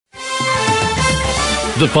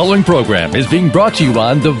The following program is being brought to you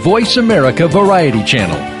on the Voice America Variety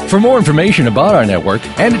Channel. For more information about our network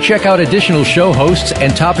and to check out additional show hosts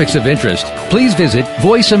and topics of interest, please visit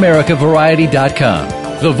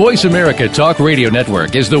voiceamericavariety.com. The Voice America Talk Radio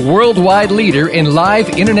Network is the worldwide leader in live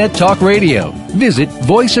Internet talk radio. Visit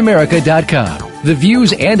voiceamerica.com. The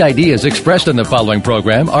views and ideas expressed on the following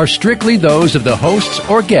program are strictly those of the hosts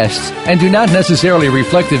or guests and do not necessarily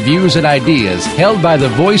reflect the views and ideas held by the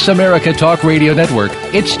Voice America Talk Radio Network,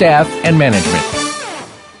 its staff, and management.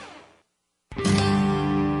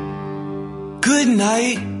 Good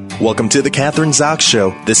night. Welcome to the Kathryn Zox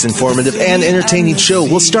Show. This informative and entertaining show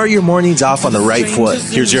will start your mornings off on the right foot.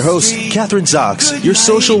 Here's your host, Kathryn Zox, your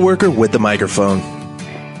social worker with the microphone.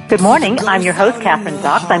 Good morning. I'm your host, Kathryn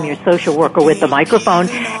Zox. I'm your social worker with the microphone.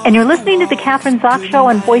 And you're listening to the Kathryn Zox Show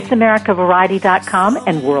on VoiceAmericaVariety.com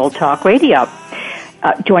and World Talk Radio.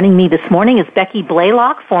 Joining me this morning is Becky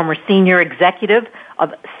Blalock, former senior executive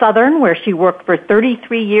of Southern, where she worked for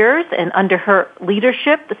 33 years, and under her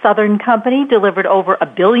leadership, the Southern Company delivered over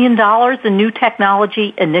 $1 billion in new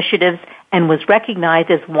technology initiatives and was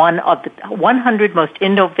recognized as one of the 100 most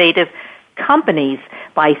innovative companies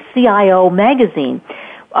by CIO magazine.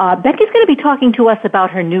 Becky's going to be talking to us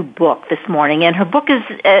about her new book this morning, and her book is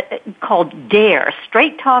called Dare,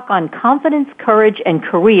 Straight Talk on Confidence, Courage, and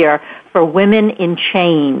Career for Women in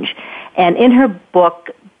Change. And in her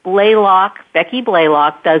book, Becky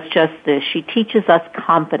Blalock does just this. She teaches us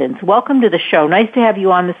confidence. Welcome to the show. Nice to have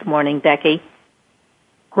you on this morning, Becky.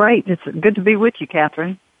 Great. It's good to be with you,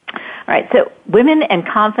 Kathryn. All right. So women and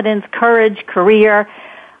confidence, courage, career.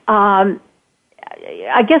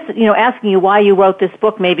 I guess, asking you why you wrote this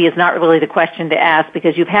book maybe is not really the question to ask,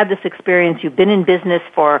 because you've had this experience. You've been in business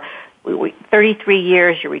for 33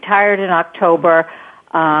 years. You retired in October.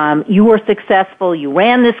 You were successful. You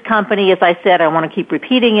ran this company, as I said. I want to keep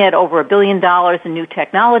repeating it, over $1 billion in new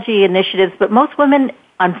technology initiatives. But most women,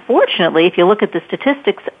 unfortunately, if you look at the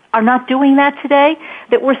statistics, are not doing that today.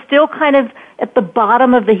 That we're still kind of at the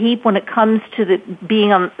bottom of the heap when it comes to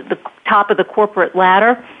being on the top of the corporate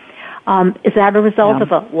ladder. Is that a result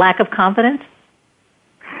of a lack of confidence?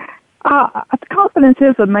 Confidence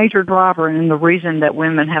is a major driver in the reason that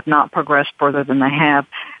women have not progressed further than they have.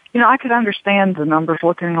 I could understand the numbers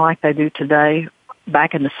looking like they do today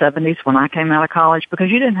back in the 70s when I came out of college,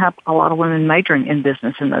 because you didn't have a lot of women majoring in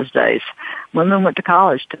business in those days. Women went to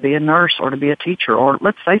college to be a nurse or to be a teacher or,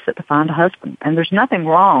 let's face it, to find a husband. And there's nothing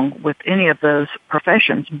wrong with any of those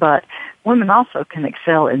professions, but women also can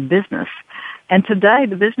excel in business. And today,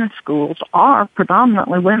 the business schools are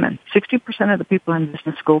predominantly women. 60% of the people in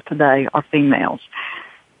business school today are females.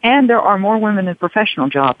 And there are more women in professional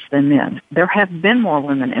jobs than men. There have been more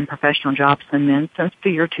women in professional jobs than men since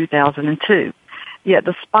the year 2002. Yet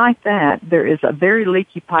despite that, there is a very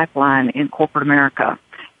leaky pipeline in corporate America.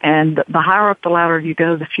 And the higher up the ladder you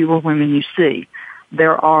go, the fewer women you see.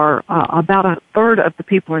 There are about a third of the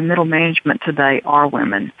people in middle management today are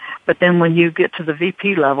women. But then when you get to the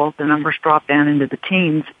VP level, the numbers drop down into the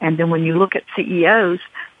teens. And then when you look at CEOs,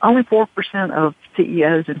 only 4% of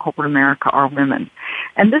CEOs in corporate America are women.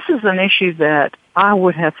 And this is an issue that I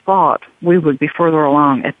would have thought we would be further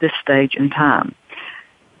along at this stage in time.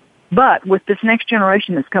 But with this next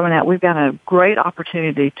generation that's coming out, we've got a great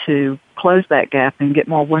opportunity to close that gap and get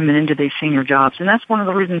more women into these senior jobs. And that's one of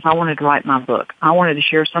the reasons I wanted to write my book. I wanted to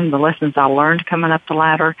share some of the lessons I learned coming up the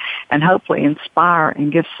ladder and hopefully inspire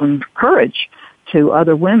and give some courage to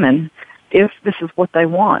other women, if this is what they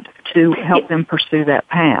want, to help them pursue that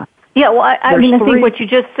path. Yeah, well, I think what you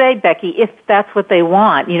just said, Becky, if that's what they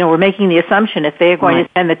want, we're making the assumption if they're going to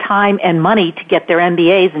spend the time and money to get their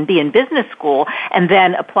MBAs and be in business school and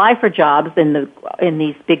then apply for jobs in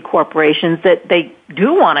these big corporations, that they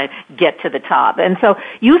do want to get to the top. And so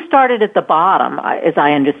you started at the bottom, as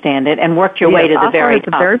I understand it, and worked your way to the very top.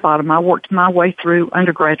 At the very bottom. I worked my way through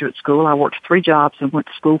undergraduate school. I worked 3 jobs and went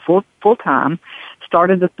to school full time.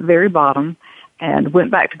 Started at the very bottom and went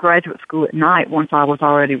back to graduate school at night once I was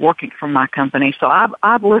already working for my company. So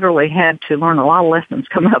I've literally had to learn a lot of lessons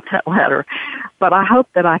coming up that ladder. But I hope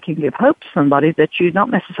that I can give hope to somebody that you don't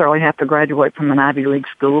necessarily have to graduate from an Ivy League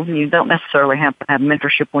school, and you don't necessarily have to have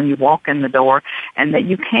mentorship when you walk in the door, and that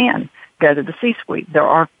you can go to the C-suite. There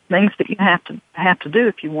are things that you have to do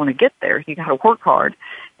if you want to get there. You got to work hard.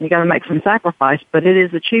 You got to make some sacrifice, but it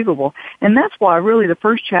is achievable. And that's why really the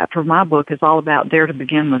first chapter of my book is all about dare to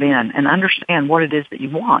begin within and understand what it is that you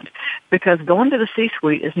want. Because going to the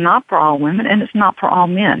C-suite is not for all women and it's not for all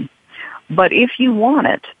men. But if you want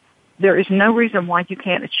it, there is no reason why you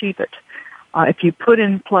can't achieve it. If you put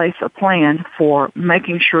in place a plan for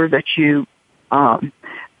making sure that you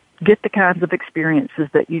get the kinds of experiences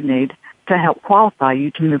that you need to help qualify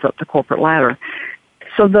you to move up the corporate ladder.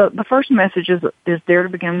 So the first message is dare to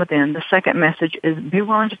begin within. The second message is be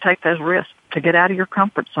willing to take those risks, to get out of your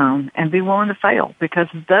comfort zone and be willing to fail, because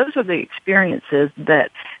those are the experiences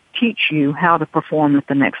that teach you how to perform at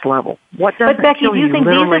the next level. What doesn't But Becky, kill do you think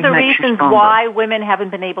these are the reasons why women haven't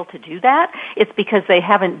been able to do that? It's because they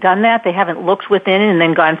haven't done that, they haven't looked within and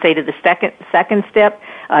then gone, say, to the second step,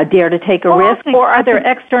 dare to take a risk, or are there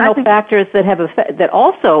external factors that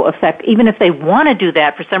also affect, even if they want to do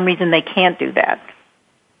that, for some reason they can't do that?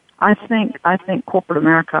 I think corporate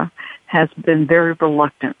America has been very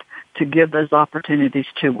reluctant to give those opportunities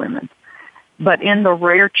to women. But in the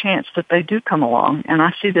rare chance that they do come along, and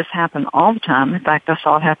I see this happen all the time. In fact, I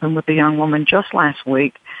saw it happen with a young woman just last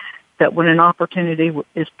week, that when an opportunity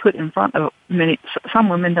is put in front of some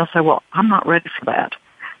women, they'll say, well, I'm not ready for that.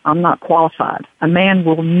 I'm not qualified. A man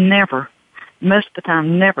will never, most of the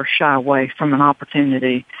time, never shy away from an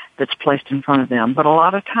opportunity that's placed in front of them. But a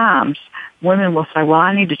lot of times, women will say, well,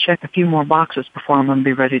 I need to check a few more boxes before I'm going to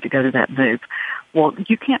be ready to go to that move. Well,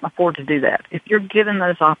 you can't afford to do that. If you're given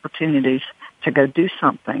those opportunities to go do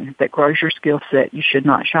something that grows your skill set, you should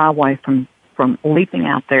not shy away from leaping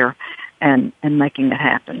out there and making it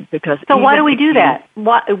happen. Because so why do we do that?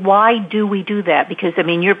 Why do we do that? Because, I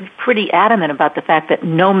mean, you're pretty adamant about the fact that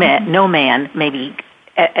no man, maybe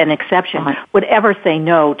an exception, would ever say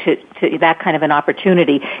no to that kind of an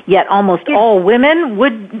opportunity. Yet almost all women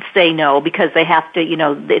would say no because they have to,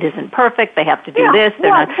 it isn't perfect, they have to do this.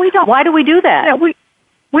 Why do we do that? Yeah,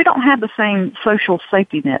 we don't have the same social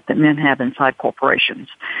safety net that men have inside corporations.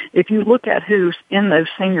 If you look at who's in those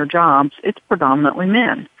senior jobs, it's predominantly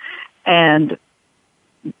men. And,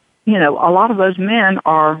 a lot of those men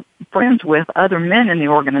are friends with other men in the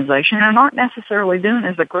organization and aren't necessarily doing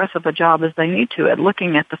as aggressive a job as they need to at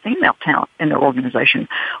looking at the female talent in their organization.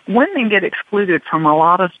 Women get excluded from a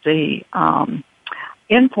lot of the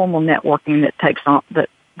informal networking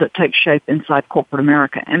that takes shape inside corporate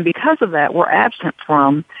America. And because of that, we're absent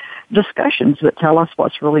from discussions that tell us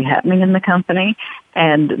what's really happening in the company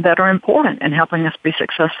and that are important in helping us be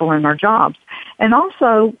successful in our jobs. And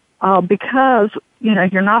also, because,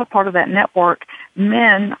 you're not a part of that network,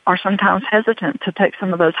 men are sometimes hesitant to take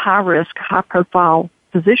some of those high-risk, high-profile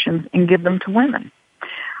positions and give them to women.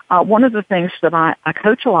 One of the things that I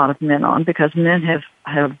coach a lot of men on, because men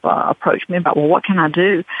have approached me about, well, what can I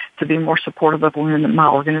do to be more supportive of women in my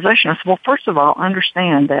organization? I said, well, first of all,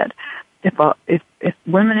 understand that if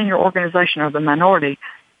women in your organization are the minority,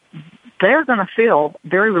 they're going to feel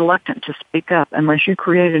very reluctant to speak up unless you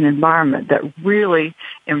create an environment that really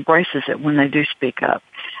embraces it when they do speak up.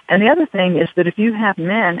 And the other thing is that if you have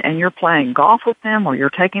men and you're playing golf with them or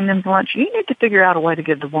you're taking them to lunch, you need to figure out a way to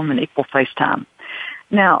give the woman equal face time.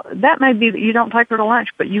 Now, that may be that you don't take her to lunch,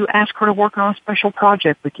 but you ask her to work on a special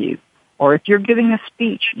project with you. Or if you're giving a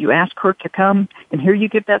speech, you ask her to come and hear you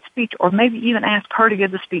give that speech, or maybe even ask her to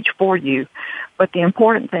give the speech for you. But the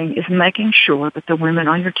important thing is making sure that the women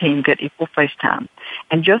on your team get equal face time.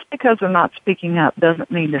 And just because they're not speaking up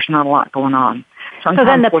doesn't mean there's not a lot going on. So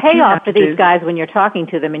then the payoff for these guys when you're talking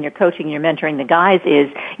to them and you're coaching, you're mentoring the guys is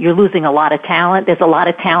you're losing a lot of talent. There's a lot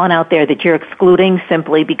of talent out there that you're excluding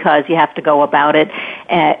simply because you have to go about it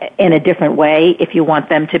in a different way if you want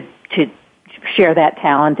them to share that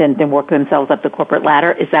talent and then work themselves up the corporate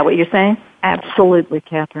ladder. Is that what you're saying? Absolutely,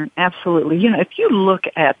 Kathryn. Absolutely. If you look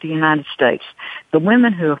at the United States, the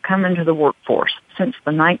women who have come into the workforce since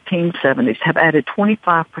the 1970s have added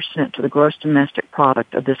 25% to the gross domestic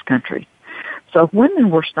product of this country. So if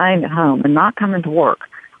women were staying at home and not coming to work,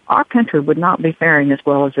 our country would not be faring as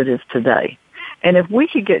well as it is today. And if we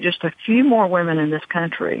could get just a few more women in this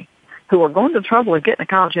country who are going to the trouble of getting a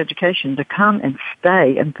college education to come and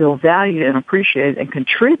stay and feel valued and appreciated and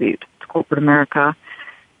contribute to corporate America,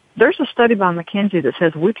 there's a study by McKinsey that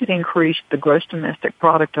says we could increase the gross domestic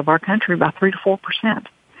product of our country by 3 to 4%.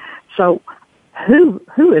 So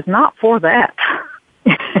who is not for that?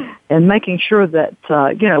 And making sure that,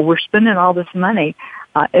 we're spending all this money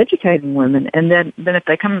educating women, and then if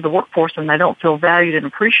they come to the workforce and they don't feel valued and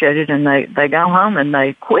appreciated and they go home and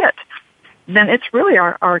they quit, then it's really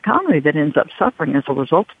our economy that ends up suffering as a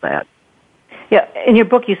result of that. Yeah, in your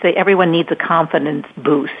book you say everyone needs a confidence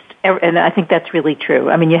boost, and I think that's really true.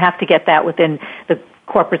 I mean, you have to get that within the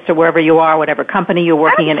corporates or wherever you are, whatever company you're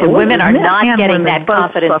working in, and women are not getting that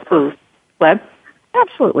confidence boost. What?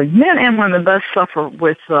 Absolutely. Men and women both suffer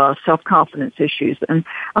with self-confidence issues, and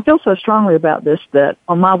I feel so strongly about this that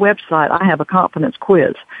on my website I have a confidence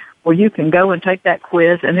quiz where you can go and take that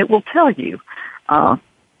quiz, and it will tell you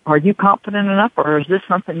Are you confident enough, or is this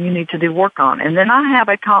something you need to do work on? And then I have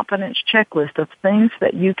a confidence checklist of things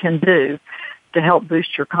that you can do to help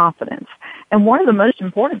boost your confidence. And one of the most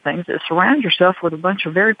important things is surround yourself with a bunch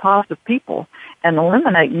of very positive people and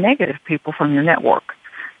eliminate negative people from your network,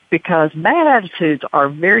 because bad attitudes are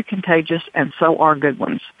very contagious and so are good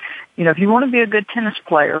ones. You know, if you want to be a good tennis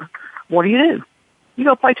player, what do? You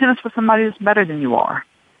go play tennis with somebody that's better than you are.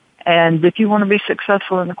 And if you want to be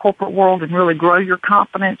successful in the corporate world and really grow your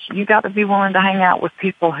confidence, you got to be willing to hang out with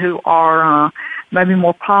people who are maybe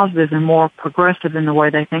more positive and more progressive in the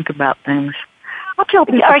way they think about things. I'll tell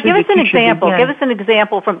people. All right, give us an example. Give us an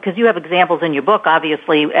example from, because you have examples in your book.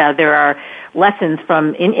 Obviously, there are lessons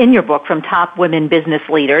from in your book from top women business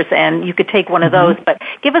leaders, and you could take one of those. But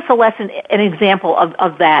give us an example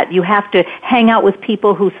of that. You have to hang out with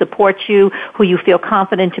people who support you, who you feel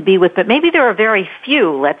confident to be with. But maybe there are very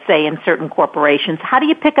few, let's say, in certain corporations. How do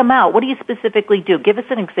you pick them out? What do you specifically do? Give us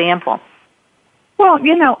an example. Well,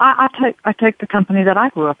 you know, I take the company that I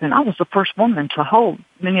grew up in. I was the first woman to hold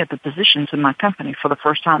many of the positions in my company for the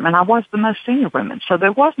first time, and I was the most senior woman. So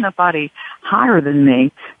there was nobody higher than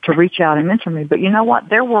me to reach out and mentor me. But you know what?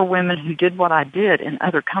 There were women who did what I did in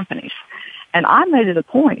other companies. And I made it a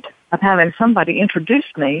point of having somebody introduce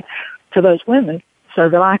me to those women so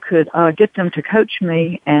that I could get them to coach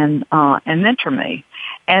me and mentor me.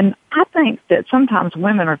 And I think that sometimes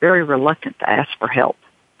women are very reluctant to ask for help.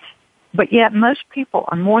 But yet most people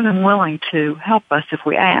are more than willing to help us if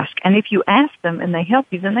we ask. And if you ask them and they help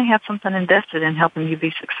you, then they have something invested in helping you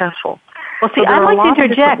be successful. Well, see, I'd like to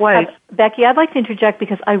interject, Becky, I'd like to interject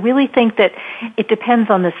because I really think that it depends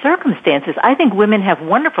on the circumstances. I think women have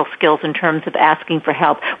wonderful skills in terms of asking for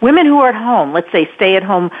help. Women who are at home, let's say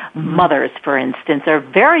stay-at-home mothers, for instance, are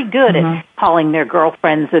very good at calling their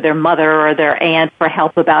girlfriends or their mother or their aunt for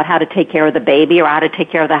help about how to take care of the baby or how to take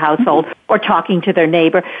care of the household or talking to their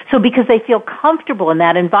neighbor. So because they feel comfortable in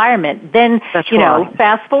that environment, then,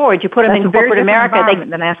 fast forward, you put them in corporate America.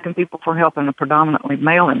 Than asking people for help in a predominantly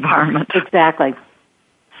male environment. Exactly.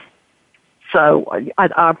 So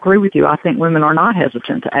I agree with you. I think women are not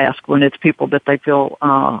hesitant to ask when it's people that they feel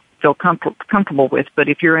comfortable with. But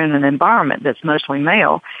if you're in an environment that's mostly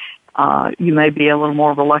male, you may be a little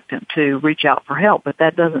more reluctant to reach out for help. But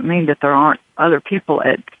that doesn't mean that there aren't other people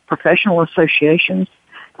at professional associations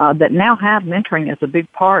that now have mentoring as a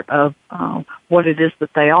big part of what it is that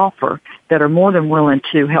they offer, that are more than willing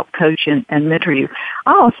to help coach and mentor you.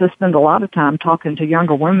 I also spend a lot of time talking to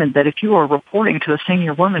younger women that if you are reporting to a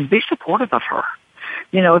senior woman, be supportive of her.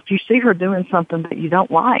 You know, if you see her doing something that you don't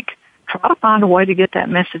like, try to find a way to get that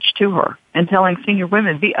message to her. And telling senior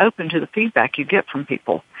women, be open to the feedback you get from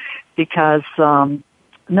people, because none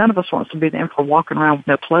of us wants to be the emperor walking around with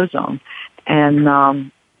no clothes on.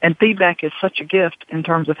 And feedback is such a gift in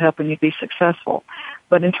terms of helping you be successful.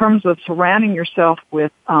 But in terms of surrounding yourself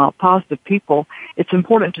with positive people, it's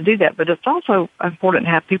important to do that. But it's also important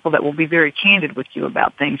to have people that will be very candid with you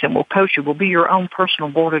about things and will coach you, will be your own personal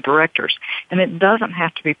board of directors. And it doesn't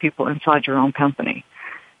have to be people inside your own company.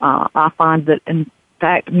 I find that, in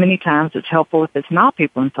fact, many times it's helpful if it's not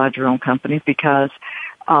people inside your own company, because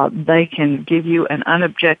they can give you an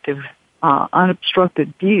unobstructed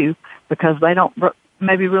view, because they don't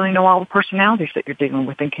maybe really know all the personalities that you're dealing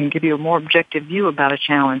with and can give you a more objective view about a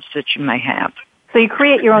challenge that you may have. So you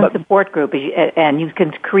create your own support group, and you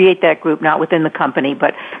can create that group not within the company,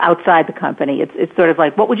 but outside the company. It's sort of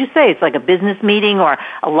like, what would you say? It's like a business meeting or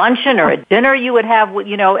a luncheon or a dinner you would have,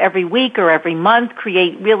 every week or every month.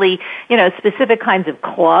 Create really, specific kinds of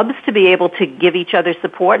clubs to be able to give each other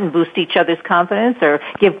support and boost each other's confidence, or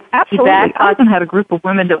give feedback. I even had a group of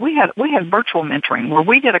women that we had virtual mentoring where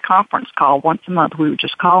we did a conference call once a month. We would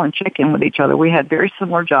just call and check in with each other. We had very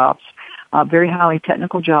similar jobs. Very highly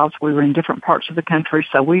technical jobs. We were in different parts of the country,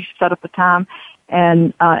 so we set up a time,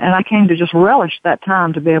 and I came to just relish that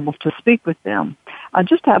time to be able to speak with them.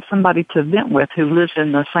 Just to have somebody to vent with who lives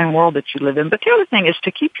in the same world that you live in. But the other thing is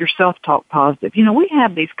to keep your self-talk positive. We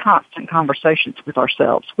have these constant conversations with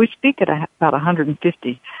ourselves. We speak at about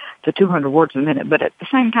 150 to 200 words a minute, but at the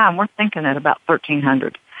same time, we're thinking at about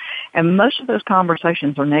 1,300. And most of those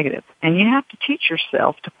conversations are negative. And you have to teach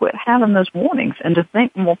yourself to quit having those warnings and to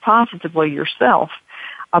think more positively yourself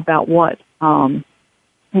about what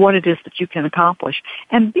it is that you can accomplish.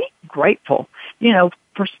 And be grateful.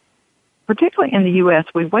 Particularly in the U.S.,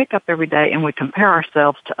 we wake up every day and we compare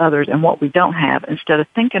ourselves to others and what we don't have, instead of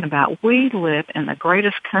thinking about we live in the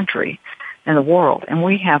greatest country in the world, and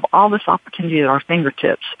we have all this opportunity at our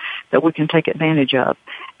fingertips that we can take advantage of.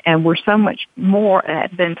 And we're so much more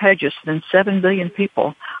advantageous than 7 billion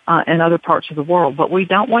people in other parts of the world. But we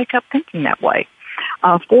don't wake up thinking that way.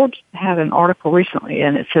 Forbes had an article recently,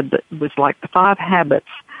 and it said that it was like the 5 habits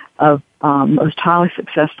of most highly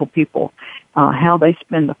successful people, how they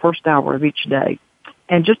spend the first hour of each day.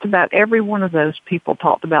 And just about every one of those people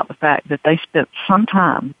talked about the fact that they spent some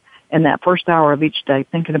time in that first hour of each day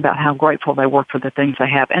thinking about how grateful they were for the things they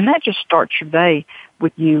have. And that just starts your day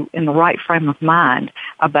with you in the right frame of mind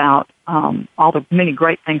about all the many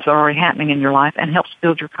great things that are already happening in your life and helps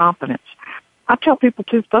build your confidence. I tell people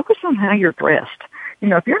to focus on how you're dressed. You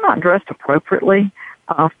know, if you're not dressed appropriately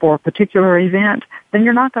for a particular event, then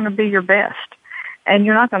you're not going to be your best. And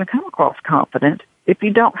you're not going to come across confident if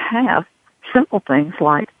you don't have simple things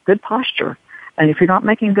like good posture, and if you're not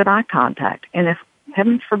making good eye contact, and if,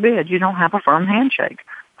 heaven forbid, you don't have a firm handshake.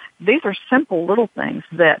 These are simple little things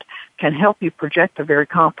that can help you project a very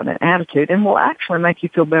confident attitude and will actually make you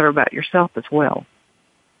feel better about yourself as well.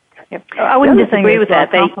 Yep. I wouldn't disagree with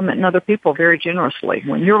that. Complimenting other people very generously.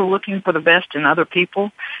 When you're looking for the best in other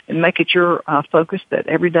people and make it your focus that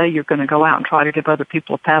every day you're going to go out and try to give other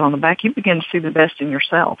people a pat on the back, you begin to see the best in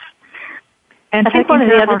yourself. And taking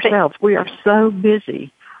care of ourselves. We are so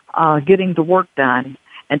busy getting the work done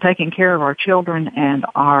and taking care of our children and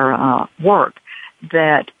our work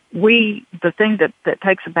that the thing that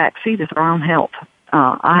takes a back seat is our own health.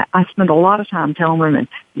 I spend a lot of time telling women,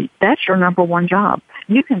 that's your number one job.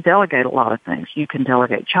 You can delegate a lot of things. You can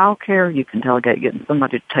delegate childcare. You can delegate getting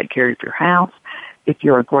somebody to take care of your house. If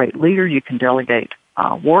you're a great leader, you can delegate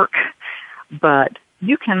work. But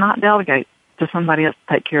you cannot delegate to somebody else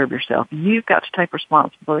to take care of yourself. You've got to take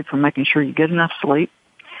responsibility for making sure you get enough sleep,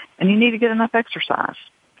 and you need to get enough exercise.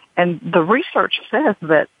 And the research says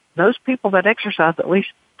that those people that exercise at least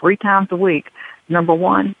 3 times a week, number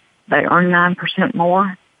one, they earn 9%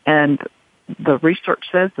 more, and the research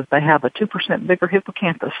says that they have a 2% bigger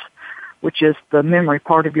hippocampus, which is the memory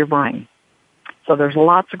part of your brain. So there's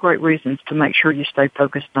lots of great reasons to make sure you stay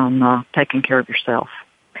focused on taking care of yourself.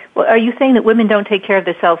 Well, are you saying that women don't take care of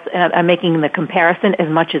themselves, and I'm making the comparison as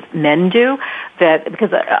much as men do? That because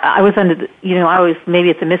I was under, maybe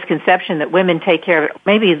it's a misconception that women take care of,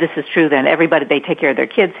 maybe this is true then, they take care of their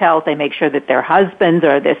kids' health, they make sure that their husbands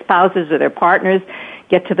or their spouses or their partners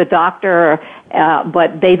get to the doctor,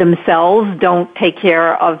 but they themselves don't take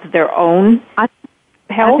care of their own health?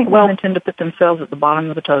 I think women tend to put themselves at the bottom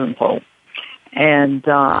of the totem pole. And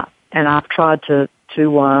I've tried to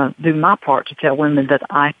do my part to tell women that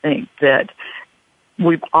I think that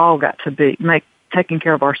we've all got to make taking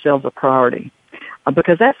care of ourselves a priority.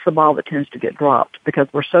 Because that's the ball that tends to get dropped because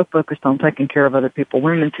we're so focused on taking care of other people.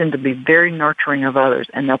 Women tend to be very nurturing of others,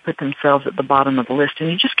 and they'll put themselves at the bottom of the list,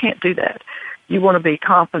 and you just can't do that. You want to be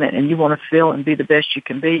confident and you want to feel and be the best you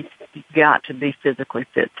can be. You've got to be physically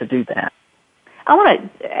fit to do that. I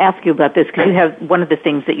want to ask you about this because you have one of the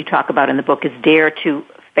things that you talk about in the book is dare to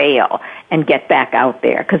fail and get back out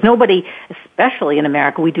there. Because nobody, especially in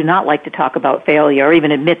America, we do not like to talk about failure or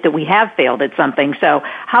even admit that we have failed at something. So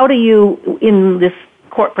how do you, in this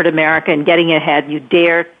corporate America and getting ahead, you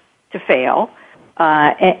dare to fail,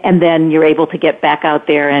 and then you're able to get back out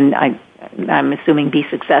there and I'm assuming be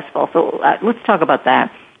successful. So let's talk about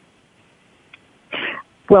that.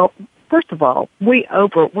 Well, first of all, we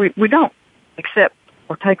don't accept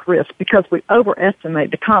or take risks because we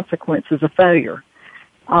overestimate the consequences of failure.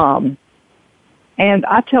 And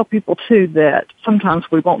I tell people too that sometimes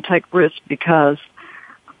we won't take risks because,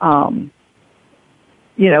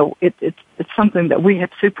 it's something that we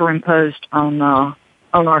have superimposed on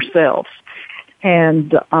ourselves,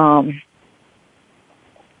 and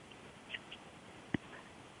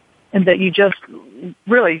that you just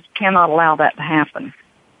really cannot allow that to happen.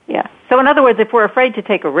 Yeah. So in other words, if we're afraid to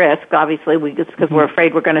take a risk, obviously it's because we're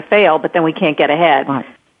afraid we're going to fail, but then we can't get ahead. Right.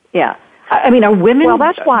 Yeah. I mean, are women, well,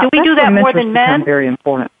 that's why, do we do that more than men? Very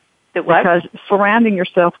important. Because surrounding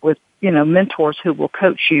yourself with, mentors who will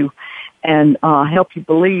coach you and help you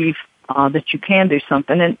believe that you can do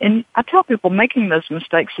something. And I tell people making those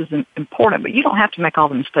mistakes is important, but you don't have to make all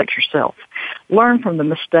the mistakes yourself. Learn from the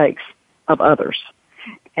mistakes of others.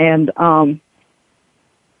 And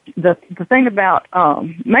the thing about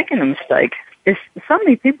making a mistake is so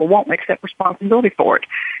many people won't accept responsibility for it.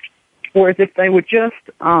 Whereas if they would just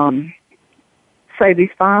say these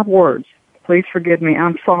 5 words, please forgive me,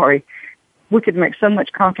 I'm sorry, we could make so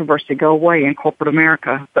much controversy go away in corporate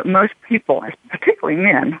America. But most people, particularly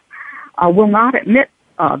men, will not admit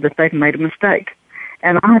that they've made a mistake.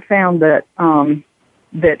 And I found that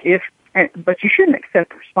but you shouldn't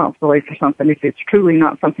accept responsibility for something if it's truly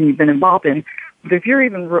not something you've been involved in. But if you're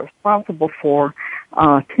even responsible for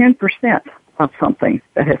 10% of something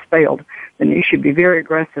that has failed, then you should be very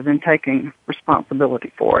aggressive in taking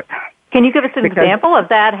responsibility for it. Can you give us an example of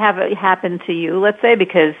that have happened to you, let's say?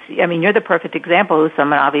 Because, I mean, you're the perfect example of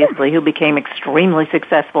someone, obviously, who became extremely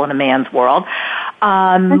successful in a man's world.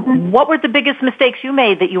 What were the biggest mistakes you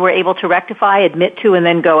made that you were able to rectify, admit to, and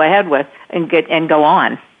then go ahead with and go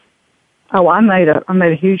on? Oh, I made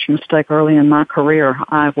a huge mistake early in my career.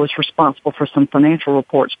 I was responsible for some financial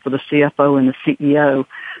reports for the CFO and the CEO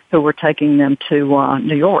who were taking them to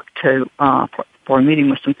New York for a meeting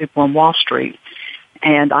with some people on Wall Street.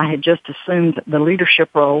 And I had just assumed the leadership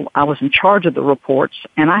role. I was in charge of the reports,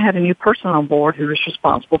 and I had a new person on board who was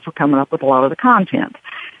responsible for coming up with a lot of the content.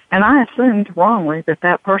 And I assumed wrongly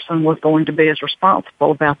that person was going to be as responsible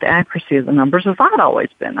about the accuracy of the numbers as I'd always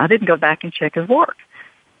been. I didn't go back and check his work.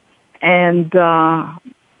 And,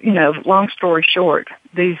 long story short,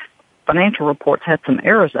 these financial reports had some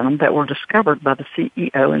errors in them that were discovered by the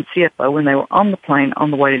CEO and CFO when they were on the plane on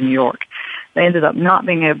the way to New York. They ended up not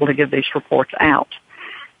being able to give these reports out.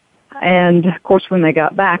 And, of course, when they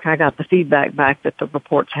got back, I got the feedback back that the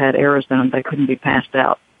reports had errors in them. They couldn't be passed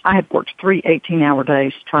out. I had worked 3 18-hour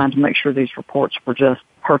days trying to make sure these reports were just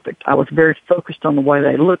perfect. I was very focused on the way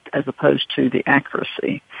they looked as opposed to the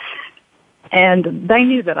accuracy. And they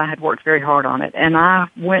knew that I had worked very hard on it. And I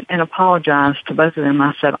went and apologized to both of them.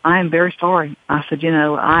 I said, I am very sorry. I said,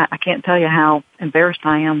 I can't tell you how embarrassed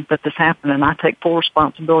I am that this happened, and I take full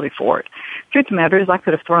responsibility for it. Truth of the matter is I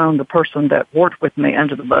could have thrown the person that worked with me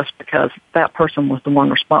under the bus because that person was the one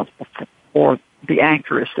responsible for the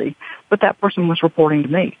accuracy, but that person was reporting to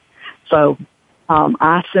me. So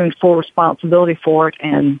I assumed full responsibility for it,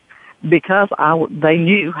 and because they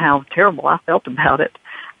knew how terrible I felt about it,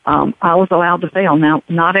 I was allowed to fail. Now,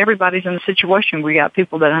 not everybody's in a situation where you got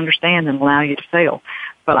people that understand and allow you to fail.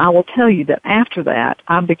 But I will tell you that after that,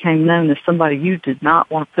 I became known as somebody you did not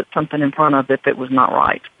want to put something in front of if it was not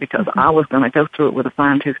right, because I was going to go through it with a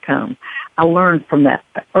fine-tooth comb. I learned from that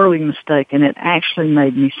early mistake, and it actually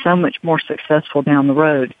made me so much more successful down the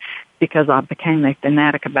road because I became a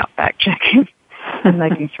fanatic about fact-checking and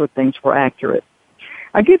making sure things were accurate.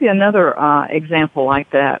 I'll give you another example like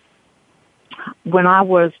that. When I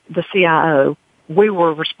was the CIO, we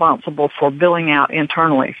were responsible for billing out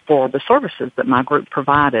internally for the services that my group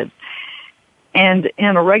provided. And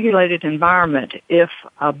in a regulated environment, if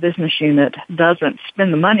a business unit doesn't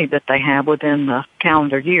spend the money that they have within the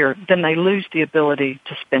calendar year, then they lose the ability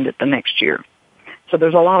to spend it the next year. So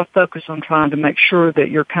there's a lot of focus on trying to make sure that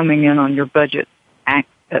you're coming in on your budget,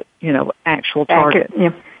 actual target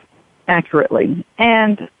accurately.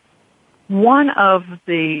 And one of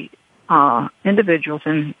the individuals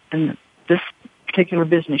in this particular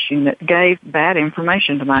business unit gave bad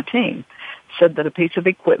information to my team, said that a piece of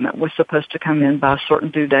equipment was supposed to come in by a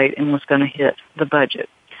certain due date and was going to hit the budget.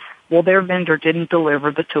 Well, their vendor didn't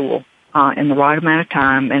deliver the tool in the right amount of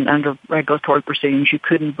time, and under regulatory proceedings, you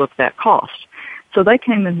couldn't book that cost. So they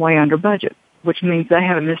came in way under budget, which means they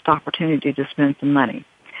had a missed opportunity to spend some money.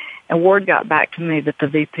 And word got back to me that the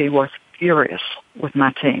VP was furious with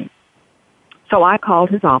my team. So I called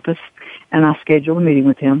his office and I scheduled a meeting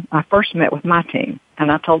with him. I first met with my team, and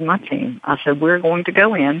I told my team, I said, we're going to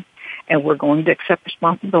go in and we're going to accept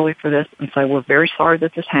responsibility for this and say, we're very sorry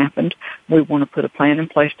that this happened. We want to put a plan in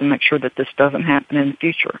place to make sure that this doesn't happen in the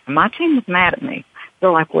future. And my team was mad at me.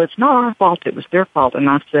 They're like, well, it's not our fault. It was their fault. And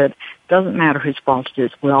I said, doesn't matter whose fault it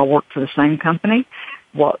is. We all work for the same company.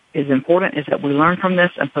 What is important is that we learn from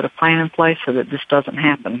this and put a plan in place so that this doesn't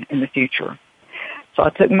happen in the future. So I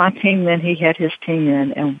took my team in, he had his team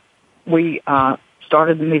in, and we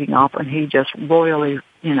started the meeting off, and he just royally,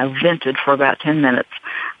 vented for about 10 minutes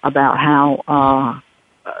about how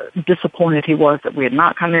disappointed he was that we had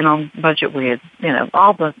not come in on budget. We had,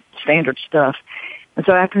 all the standard stuff. And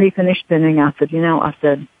so after he finished venting, I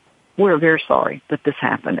said, we're very sorry that this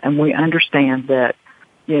happened, and we understand that,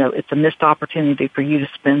 it's a missed opportunity for you to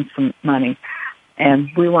spend some money, and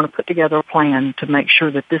we want to put together a plan to make sure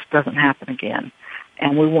that this doesn't happen again.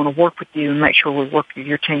 And we want to work with you and make sure we work with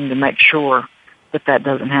your team to make sure that that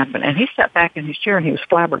doesn't happen. And he sat back in his chair and he was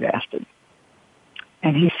flabbergasted.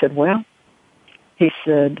 And he said, most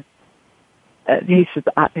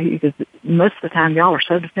of the time y'all are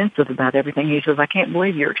so defensive about everything. He says, I can't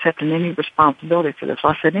believe you're accepting any responsibility for this.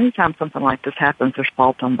 I said, anytime something like this happens, there's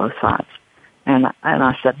fault on both sides. And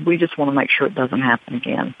I said, we just want to make sure it doesn't happen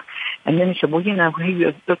again. And then he said, well,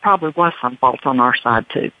 there probably was some fault on our side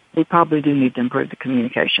too. We probably do need to improve the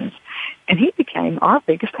communications. And he became our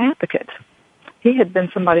biggest advocate. He had been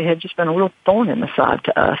somebody who had just been a real thorn in the side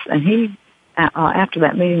to us. And he, after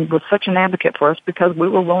that meeting, was such an advocate for us because we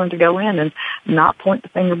were willing to go in and not point the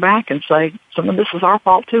finger back and say, some of this is our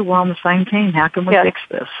fault too. We're on the same team. How can we fix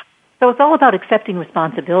this? So it's all about accepting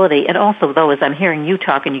responsibility, and also, though, as I'm hearing you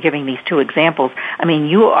talk and you're giving these two examples, I mean,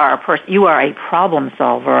 you are a problem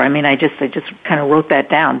solver. I mean, I just kind of wrote that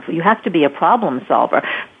down. You have to be a problem solver.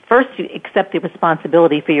 First, you accept the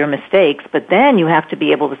responsibility for your mistakes, but then you have to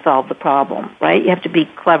be able to solve the problem, right? You have to be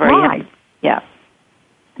clever. Right. Yeah.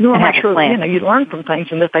 You want to make sure you learn from things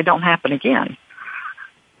and that they don't happen again.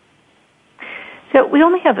 So we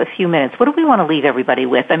only have a few minutes. What do we want to leave everybody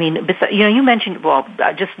with? I mean, you mentioned,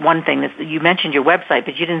 just one thing. You mentioned your website,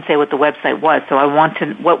 but you didn't say what the website was. So I want to,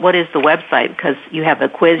 what is the website? Because you have a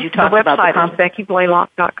quiz. You talked about the website is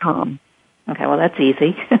BeckyBlalock.com. Okay, well, that's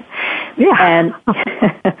easy. Yeah. And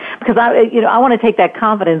because I want to take that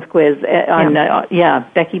confidence quiz on,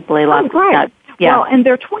 Becky Blalock. Oh, great. Yeah. Well, and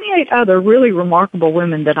there are 28 other really remarkable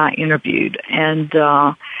women that I interviewed. And,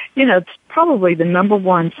 it's probably the number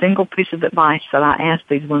one single piece of advice that I ask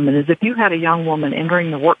these women is if you had a young woman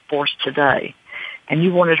entering the workforce today and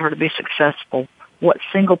you wanted her to be successful, what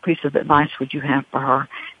single piece of advice would you have for her?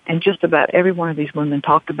 And just about every one of these women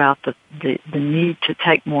talked about the need to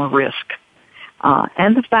take more risk.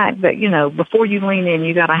 And the fact that, before you lean in,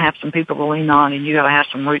 you got to have some people to lean on and you got to have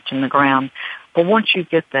some roots in the ground. But once you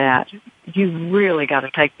get that, you really got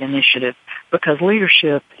to take the initiative because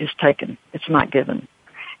leadership is taken. It's not given.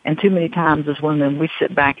 And too many times as women, we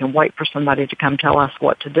sit back and wait for somebody to come tell us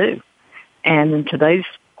what to do. And in today's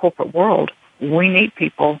corporate world, we need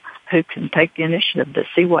people who can take the initiative, that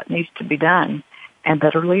see what needs to be done, and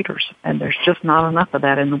that are leaders. And there's just not enough of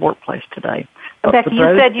that in the workplace today. But Becky,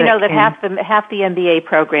 you said, that half the MBA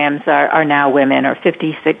programs are now women, or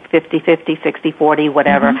 50-50, 60-40,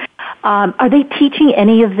 whatever. Mm-hmm. Are they teaching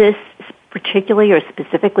any of this particularly or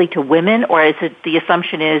specifically to women, or is it the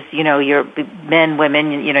assumption is, you're men,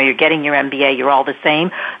 women, you're getting your MBA, you're all the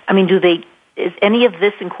same? I mean, is any of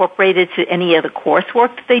this incorporated to any of the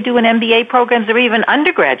coursework that they do in MBA programs or even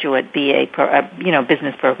undergraduate BA,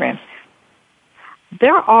 business programs?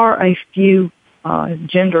 There are a few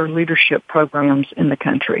gender leadership programs in the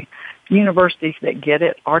country. Universities that get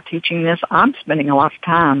it are teaching this. I'm spending a lot of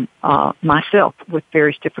time myself with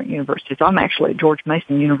various different universities. I'm actually at George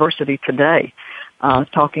Mason University today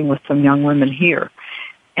talking with some young women here.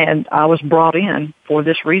 And I was brought in for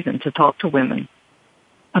this reason, to talk to women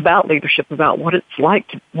about leadership, about what it's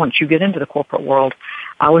like once you get into the corporate world.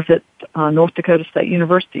 I was at North Dakota State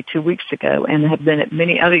University 2 weeks ago and have been at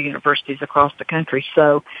many other universities across the country.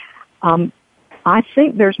 So I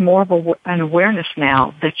think there's more of an awareness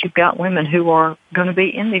now that you've got women who are going to be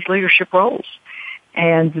in these leadership roles,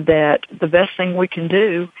 and that the best thing we can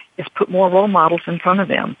do is put more role models in front of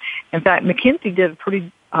them. In fact, McKinsey did a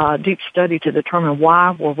pretty deep study to determine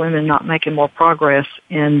why were women not making more progress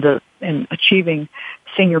in achieving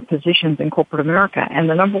senior positions in corporate America. And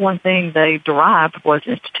the number one thing they derived was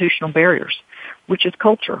institutional barriers, which is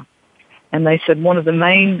culture. And they said one of the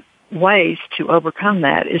main ways to overcome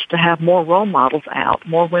that is to have more role models out,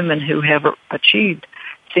 more women who have achieved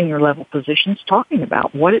senior level positions talking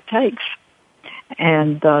about what it takes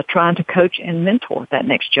and trying to coach and mentor that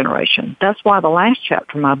next generation. That's why the last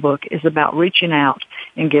chapter of my book is about reaching out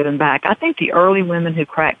and giving back. I think the early women who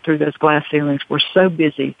cracked through those glass ceilings were so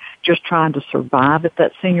busy just trying to survive at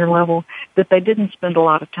that senior level that they didn't spend a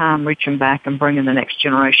lot of time reaching back and bringing the next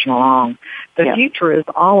generation along. The future is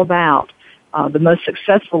all about the most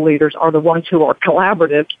successful leaders are the ones who are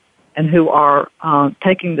collaborative and who are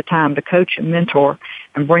taking the time to coach and mentor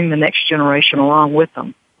and bring the next generation along with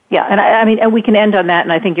them. Yeah, and and we can end on that,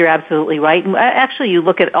 and I think you're absolutely right. And actually, you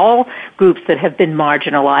look at all groups that have been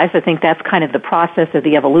marginalized. I think that's kind of the process of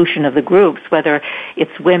the evolution of the groups, whether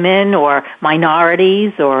it's women or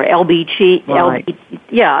minorities or LBG. Right.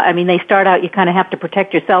 They start out, you kind of have to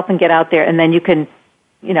protect yourself and get out there, and then you can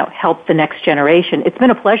help the next generation. It's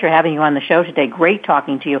been a pleasure having you on the show today. Great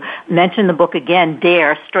talking to you. Mention the book again,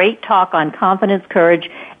 Dare, Straight Talk on Confidence, Courage,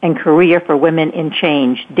 and Career for Women in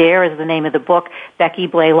Change. Dare is the name of the book, Becky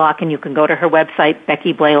Blalock, and you can go to her website,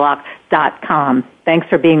 BeckyBlalock.com. Thanks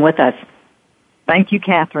for being with us. Thank you,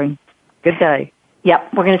 Kathryn. Good day.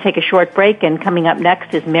 Yep, we're going to take a short break, and coming up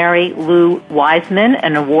next is Mary-Lou Weisman,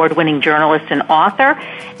 an award-winning journalist and author.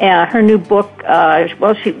 Her new book,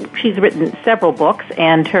 she's written several books,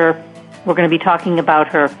 and we're going to be talking about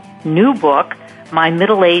her new book, My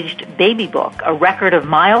Middle-Aged Baby Book, a record of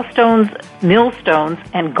milestones, millstones,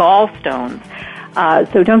 and gallstones.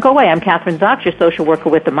 So don't go away. I'm Kathryn Zox, your social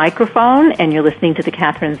worker with the microphone, and you're listening to The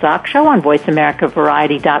Kathryn Zox Show on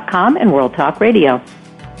VoiceAmericaVariety.com and World Talk Radio.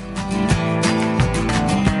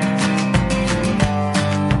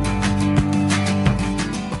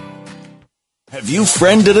 Have you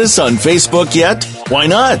friended us on Facebook yet? Why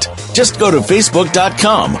not? Just go to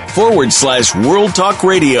facebook.com/World Talk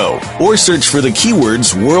Radio or search for the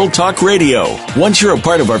keywords World Talk Radio. Once you're a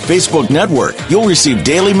part of our Facebook network, you'll receive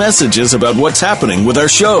daily messages about what's happening with our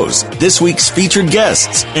shows, this week's featured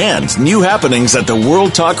guests, and new happenings at the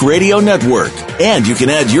World Talk Radio Network. And you can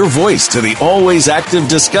add your voice to the always active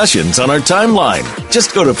discussions on our timeline.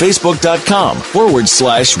 Just go to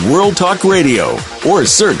facebook.com/World Talk Radio or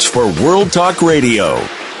search for World Talk Radio.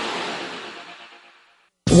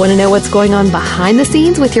 Want to know what's going on behind the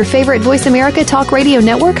scenes with your favorite Voice America Talk Radio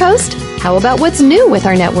Network host? How about what's new with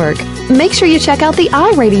our network? Make sure you check out the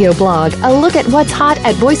iRadio blog, a look at what's hot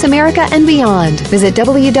at Voice America and beyond. Visit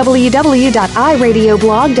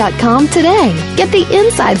www.iradioblog.com today. Get the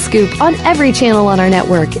inside scoop on every channel on our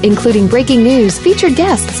network, including breaking news, featured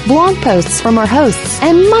guests, blog posts from our hosts,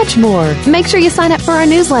 and much more. Make sure you sign up for our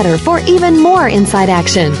newsletter for even more inside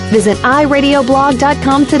action. Visit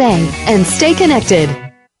iradioblog.com today and stay connected.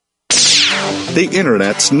 The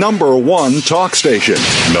Internet's #1 talk station.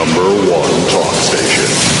 #1 talk station.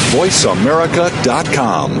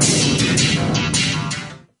 VoiceAmerica.com.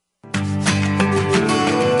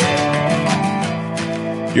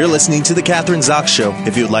 You're listening to The Kathryn Zox Show.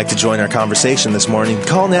 If you would like to join our conversation this morning,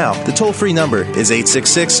 call now. The toll-free number is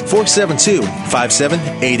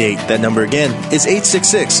 866-472-5788. That number again is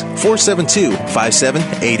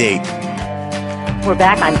 866-472-5788. We're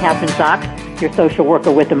back. I'm Kathryn Zox, your social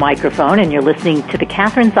worker with a microphone, and you're listening to The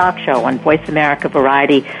Kathryn Zox Show on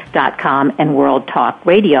VoiceAmericaVariety.com and World Talk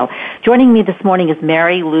Radio. Joining me this morning is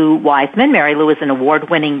Mary-Lou Weisman. Mary-Lou is an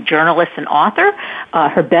award-winning journalist and author.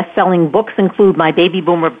 Her best-selling books include My Baby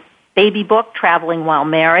Boomer Baby Book, Traveling While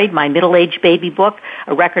Married, My Middle-Aged Baby Book,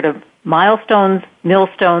 a record of milestones,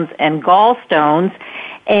 millstones, and gallstones.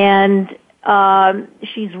 And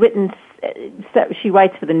she's written, she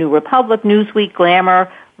writes for the New Republic, Newsweek, Glamour,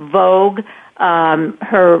 Vogue.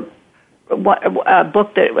 Her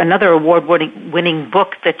book, another award-winning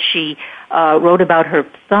book that she wrote about her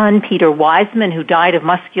son, Peter Weisman, who died of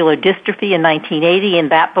muscular dystrophy in 1980,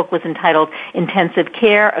 and that book was entitled Intensive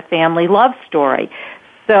Care, A Family Love Story.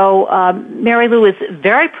 So Mary-Lou is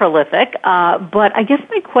very prolific, but I guess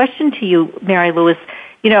my question to you, Mary-Lou, is,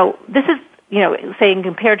 this is, saying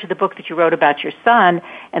compared to the book that you wrote about your son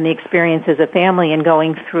and the experience as a family and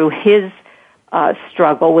going through his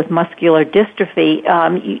struggle with muscular dystrophy,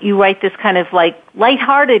 you write this kind of like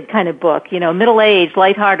lighthearted kind of book, middle-aged,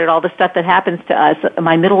 lighthearted, all the stuff that happens to us.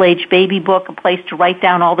 My Middle-Aged Baby Book, a place to write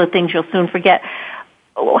down all the things you'll soon forget.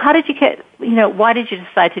 How did you get, why did you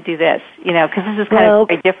decide to do this? Because this is kind of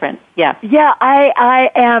very different. Yeah. Yeah, I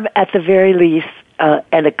am at the very least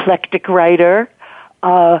an eclectic writer.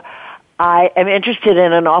 I am interested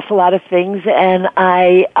in an awful lot of things, and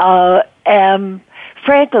I am,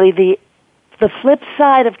 frankly, the flip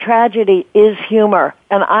side of tragedy is humor,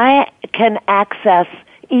 and I can access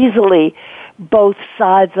easily both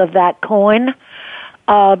sides of that coin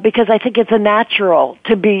because I think it's a natural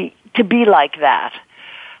to be like that.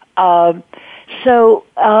 So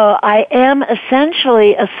I am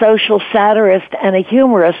essentially a social satirist and a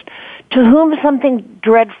humorist to whom something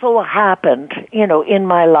dreadful happened, in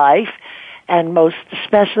my life, and most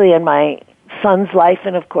especially in my son's life,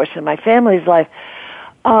 and of course in my family's life.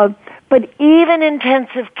 But even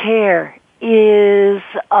intensive care is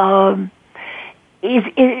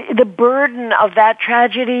the burden of that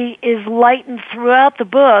tragedy is lightened throughout the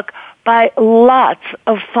book by lots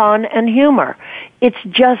of fun and humor. It's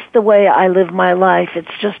just the way I live my life.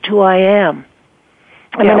 It's just who I am.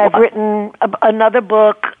 I mean, I've written another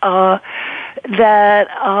book that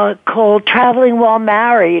called Traveling While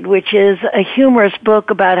Married, which is a humorous book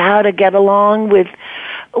about how to get along with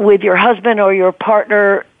your husband or your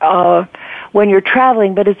partner when you're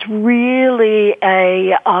traveling, but it's really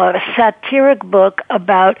a satiric book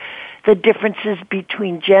about the differences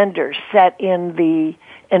between genders set in the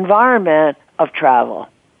environment of travel.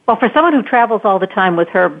 Well, for someone who travels all the time with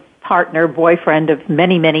her partner, boyfriend of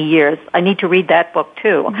many, many years, I need to read that book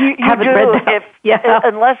too. You haven't read that.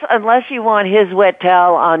 Unless you want his wet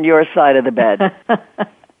towel on your side of the bed.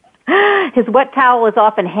 His wet towel is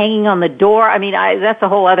often hanging on the door. I mean, that's a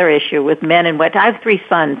whole other issue with men and wet. I have 3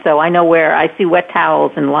 sons, so I know where I see wet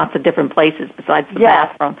towels in lots of different places besides the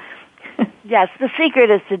bathroom. Yes, the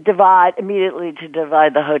secret is to divide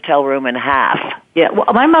the hotel room in half. Yeah,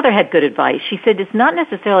 well, my mother had good advice. She said it's not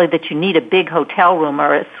necessarily that you need a big hotel room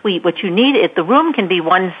or a suite. What you need is the room can be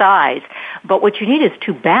one size, but what you need is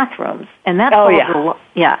 2 bathrooms, and that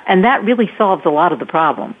and that really solves a lot of the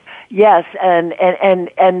problem. Yes, and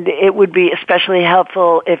it would be especially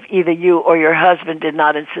helpful if either you or your husband did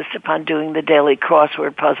not insist upon doing the daily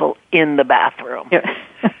crossword puzzle in the bathroom. Yeah.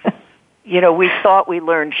 We thought we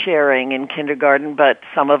learned sharing in kindergarten, but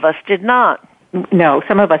some of us did not. No,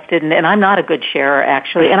 some of us didn't, and I'm not a good sharer,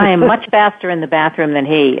 actually, and I am much faster in the bathroom than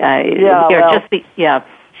he. Yeah.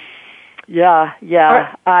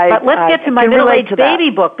 But let's get to my middle-aged baby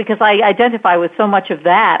book, because I identify with so much of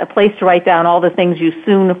that. A place to write down all the things you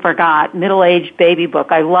soon forgot. Middle-aged baby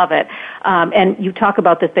book. I love it. And you talk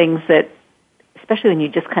about the things that, especially when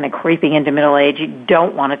you're just kind of creeping into middle age, you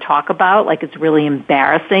don't want to talk about. Like, it's really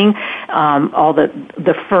embarrassing. All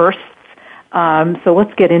the firsts. So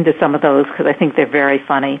let's get into some of those, because I think they're very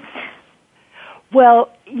funny. Well,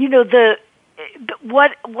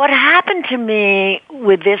 what happened to me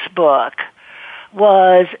with this book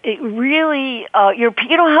was it really,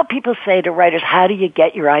 you know how people say to writers, how do you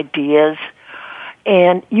get your ideas?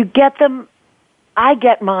 And you get them, I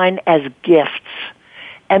get mine as gifts.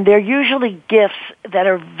 And they're usually gifts that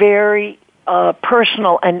are very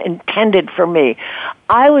personal and intended for me.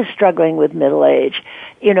 I was struggling with middle age.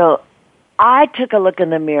 I took a look in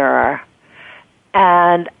the mirror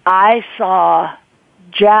and I saw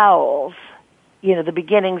jowls, the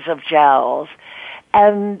beginnings of jowls,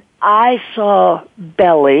 and I saw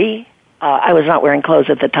belly. I was not wearing clothes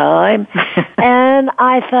at the time. And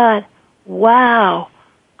I thought, wow,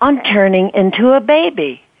 I'm turning into a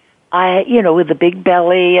baby. With the big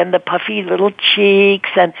belly and the puffy little cheeks,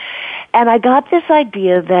 and I got this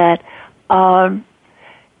idea that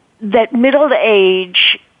that middle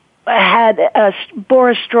age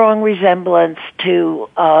bore a strong resemblance to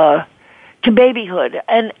babyhood,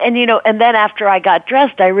 and then after I got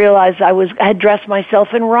dressed, I realized I had dressed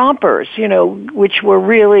myself in rompers, which were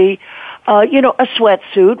really, a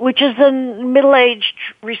sweatsuit, which is a middle-aged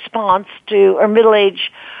response to, or middle-aged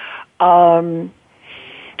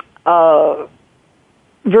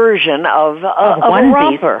version of a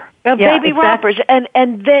romper, baby rompers, and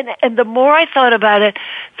the more I thought about it,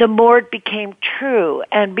 the more it became true.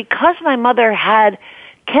 And because my mother had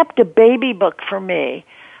kept a baby book for me,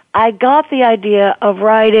 I got the idea of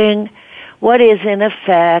writing what is in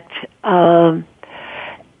effect a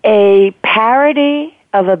parody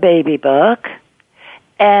of a baby book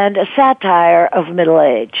and a satire of middle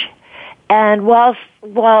age. And while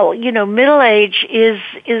middle age is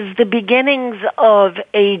the beginnings of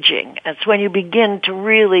aging. It's when you begin to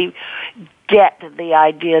really get the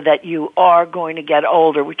idea that you are going to get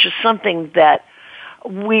older, which is something that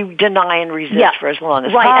we deny and resist for as long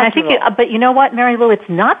as possible. And I think, but you know what, Mary-Lou, it's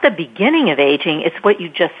not the beginning of aging, it's what you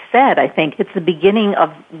just said. I think it's the beginning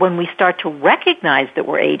of when we start to recognize that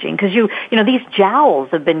we're aging, because these jowls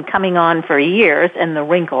have been coming on for years, and the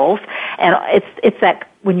wrinkles, and it's that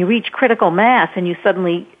when you reach critical mass and you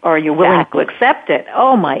suddenly, or you're willing to accept it,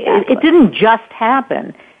 it didn't just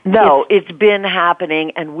happen. No, it's been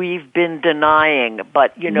happening, and we've been denying,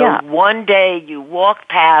 but one day you walk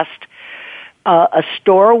past a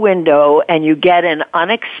store window and you get an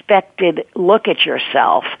unexpected look at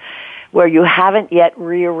yourself where you haven't yet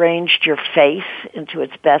rearranged your face into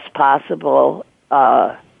its best possible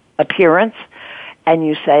appearance, and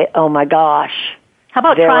you say, oh my gosh. How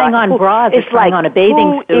about trying on bras or trying on a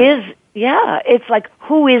bathing suit? It's like,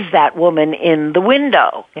 who is that woman in the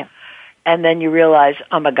window? Yeah. And then you realize,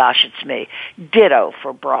 oh my gosh, it's me. Ditto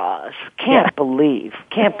for bras. Can't believe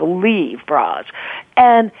bras.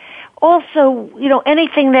 And also,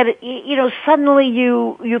 anything that, suddenly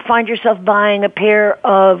you find yourself buying a pair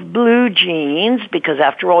of blue jeans, because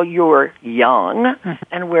after all, you're young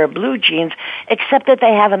and wear blue jeans, except that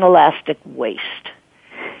they have an elastic waist.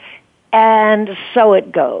 And so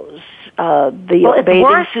it goes. It's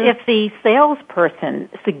worse if the salesperson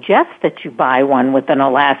suggests that you buy one with an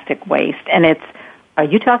elastic waist, and are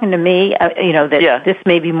you talking to me, this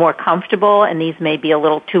may be more comfortable and these may be a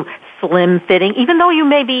little too slim fitting, even though you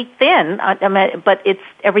may be thin, but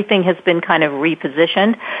everything has been kind of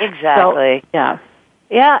repositioned. Exactly. So,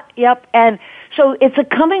 Yep. And so it's a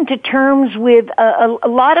coming to terms with a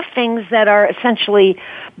lot of things that are essentially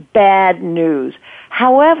bad news.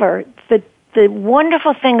 However, the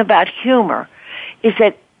wonderful thing about humor is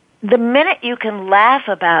that the minute you can laugh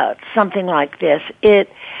about something like this,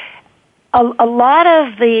 a lot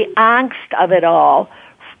of the angst of it all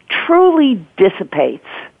truly dissipates.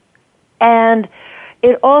 And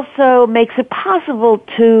it also makes it possible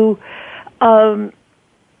to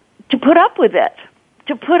put up with it.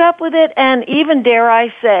 To put up with it, and even, dare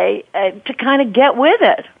I say, to kind of get with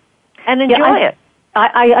it and enjoy it.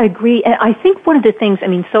 I agree. And I think one of the things,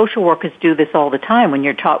 social workers do this all the time when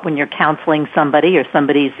you're counseling somebody or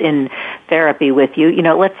somebody's in therapy with you.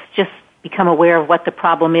 Let's just become aware of what the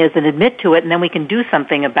problem is and admit to it, and then we can do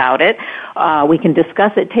something about it. We can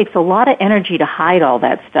discuss it. It takes a lot of energy to hide all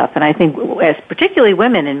that stuff, and I think, as particularly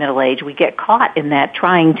women in middle age, we get caught in that,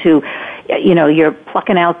 trying to, you're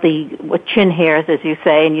plucking out the chin hairs, as you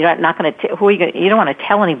say, and you're not going to. You don't want to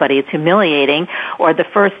tell anybody. It's humiliating, or the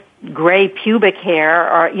first gray pubic hair,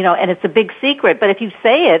 or and it's a big secret. But if you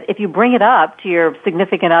say it, if you bring it up to your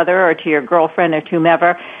significant other or to your girlfriend or to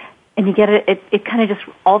whomever, and you get it kind of just,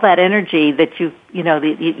 all that energy that you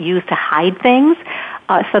use to hide things,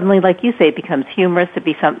 suddenly, like you say, it becomes humorous. It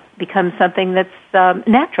becomes something that's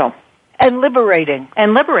natural and liberating.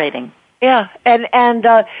 Yeah, and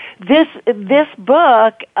this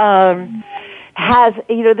book has,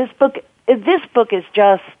 this book is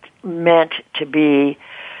just meant to be.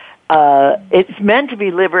 It's meant to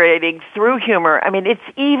be liberating through humor. I mean, it's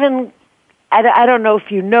even, I don't know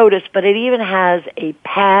if you noticed, but it even has a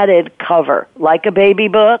padded cover, like a baby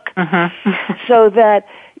book, so that,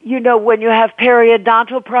 when you have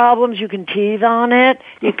periodontal problems, you can tease on it,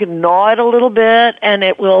 you can gnaw it a little bit, and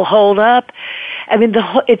it will hold up. I mean,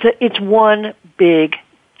 it's one big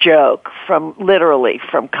joke literally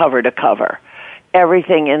from cover to cover.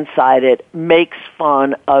 Everything inside it makes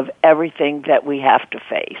fun of everything that we have to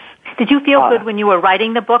face. Did you feel good when you were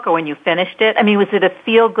writing the book or when you finished it? I mean, was it a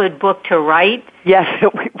feel-good book to write? Yes,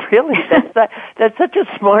 really. That's such a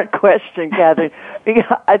smart question, Kathryn.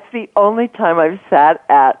 Because it's the only time I've sat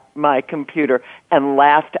at my computer and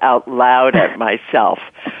laughed out loud at myself,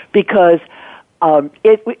 because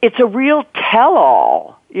it's a real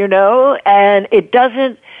tell-all, and it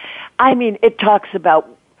doesn't. I mean, it talks about.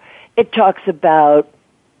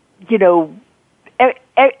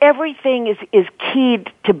 Everything is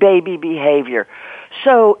keyed to baby behavior.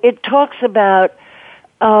 So it talks about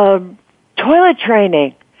toilet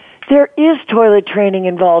training. There is toilet training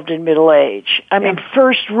involved in middle age. I mean,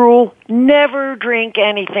 first rule, never drink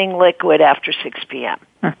anything liquid after 6 p.m.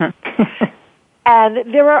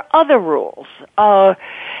 And there are other rules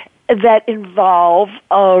that involve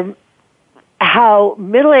how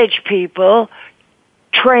middle-aged people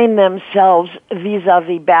train themselves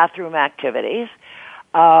vis-a-vis bathroom activities,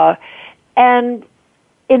 and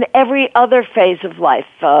in every other phase of life,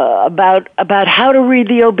 about how to read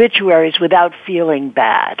the obituaries without feeling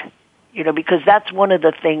bad, because that's one of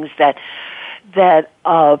the things that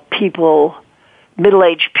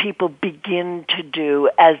middle-aged people begin to do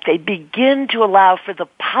as they begin to allow for the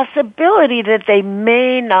possibility that they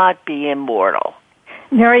may not be immortal.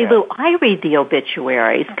 Mary-Lou, I read the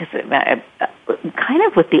obituaries because kind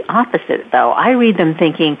of with the opposite, though. I read them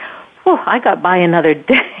thinking, I got by another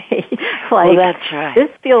day. That's right. This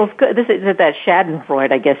feels good. This is that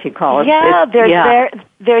Schadenfreude, I guess you call it. Yeah,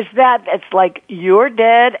 there's that. It's like, you're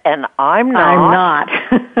dead and I'm not.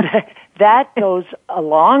 I'm not. That goes a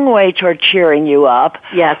long way toward cheering you up.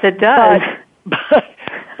 Yes, it does.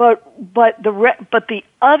 But the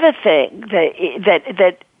other thing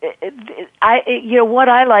that what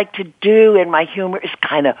I like to do in my humor is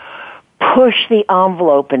kind of push the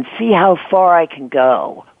envelope and see how far I can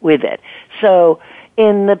go with it. So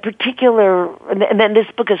in the particular, and then this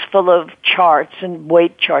book is full of charts and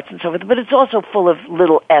weight charts and so forth, but it's also full of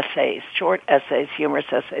little essays, short essays, humorous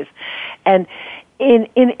essays. And in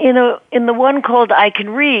the one called I Can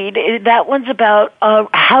Read, that one's about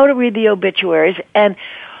how to read the obituaries. And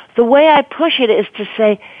the way I push it is to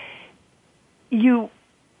say, you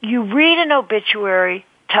read an obituary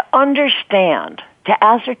to understand, to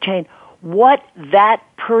ascertain what that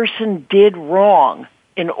person did wrong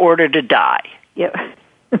in order to die. Yeah.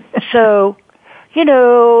 So,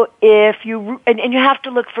 if you, and you have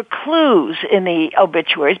to look for clues in the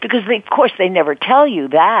obituaries, because of course they never tell you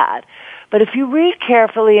that. But if you read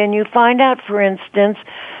carefully and you find out, for instance,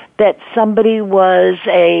 that somebody was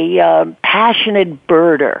a passionate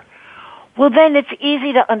birder, well, then it's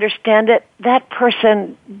easy to understand that that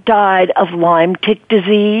person died of Lyme tick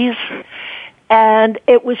disease, and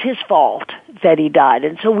it was his fault that he died.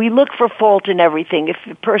 And so we look for fault in everything. If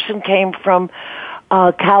the person came from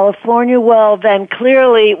California, well, then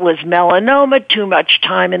clearly it was melanoma, too much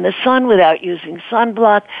time in the sun without using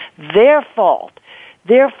sunblock, their fault.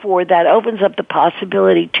 Therefore, that opens up the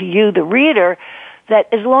possibility to you, the reader, that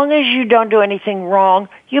as long as you don't do anything wrong,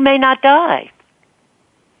 you may not die.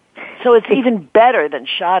 So it's even better than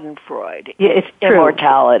Schadenfreude. Yeah, it's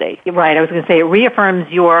immortality. True. Right. I was going to say it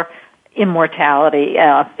reaffirms your immortality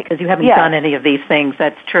because you haven't done any of these things.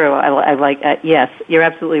 That's true. I like. Yes, you're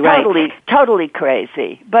absolutely right. Totally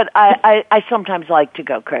crazy. But I sometimes like to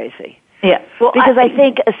go crazy. Yeah. Well, because I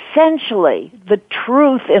think essentially the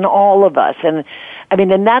truth in all of us, and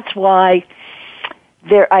that's why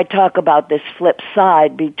I talk about this flip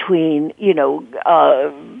side between,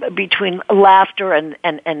 between laughter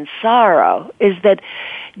and sorrow, is that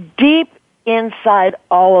deep inside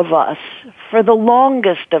all of us, for the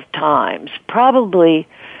longest of times, probably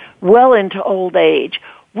well into old age,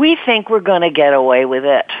 we think we're going to get away with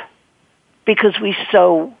it because we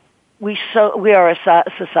are a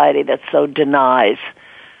society that so denies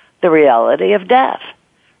the reality of death.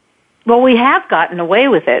 Well, we have gotten away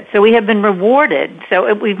with it, so we have been rewarded.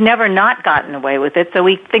 So we've never not gotten away with it, so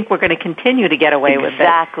we think we're going to continue to get away with it.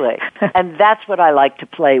 Exactly. And that's what I like to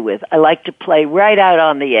play with. I like to play right out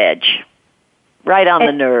on the edge, right on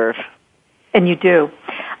the nerve. And you do.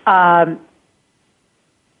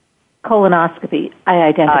 Colonoscopy, I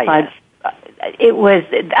identified. It was,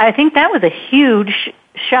 I think that was a huge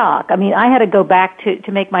shock. I mean, I had to go back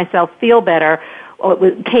to make myself feel better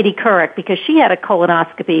with Katie Couric because she had a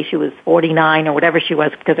colonoscopy. She was 49 or whatever she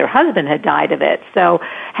was because her husband had died of it. So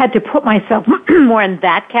had to put myself more in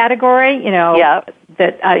that category,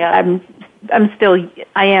 that I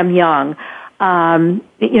am young.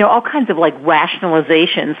 All kinds of like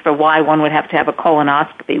rationalizations for why one would have to have a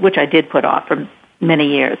colonoscopy, which I did put off for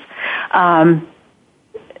many years.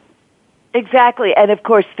 Exactly. And of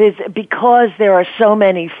course, because there are so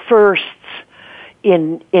many firsts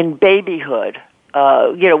in babyhood,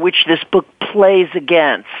 which this book plays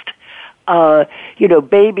against.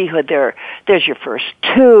 Babyhood, there's your first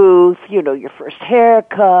tooth, your first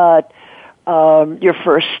haircut, your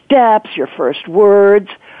first steps, your first words.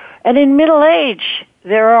 And in middle age,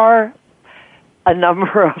 there are a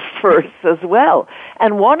number of firsts as well.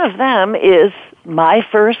 And one of them is my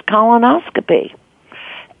first colonoscopy.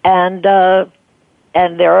 And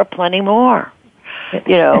there are plenty more.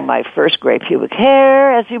 My first gray pubic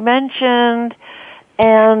hair, as you mentioned,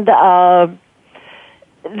 and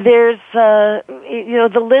there's the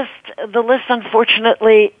list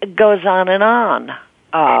unfortunately goes on,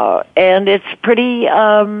 and it's pretty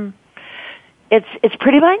it's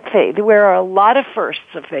pretty lengthy. There are a lot of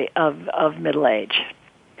firsts of middle age.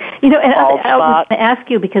 And I was going to ask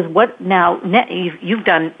you because you've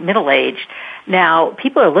done middle age. Now,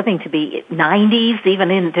 people are living to be 90s,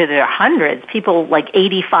 even into their hundreds, people like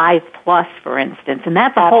 85 plus, for instance, and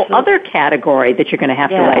that's a whole other category that you're going to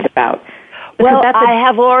have to write about. Well, I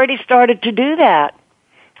have already started to do that.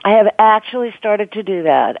 I have actually started to do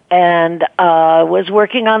that, and was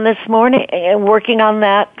working on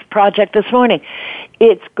that project this morning.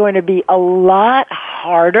 It's going to be a lot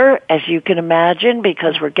harder, as you can imagine,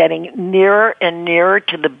 because we're getting nearer and nearer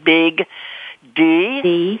to the big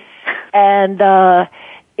D. And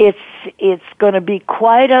it's going to be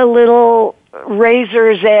quite a little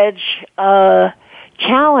razor's edge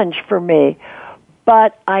challenge for me.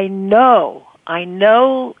 But I know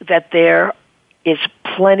that there is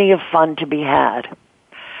plenty of fun to be had.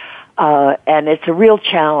 And it's a real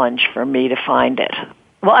challenge for me to find it.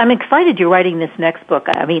 Well, I'm excited you're writing this next book.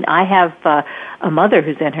 I mean, I have a mother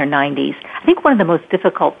who's in her 90s. I think one of the most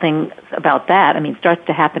difficult things about that, starts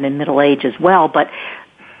to happen in middle age as well, but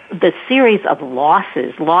the series of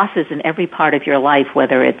losses in every part of your life,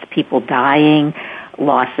 whether it's people dying,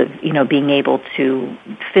 loss of, being able to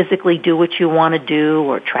physically do what you want to do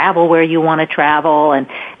or travel where you want to travel, and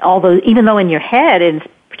all those, even though in your head, and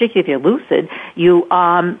particularly if you're lucid, you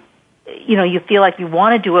feel like you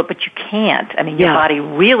want to do it, but you can't. Your body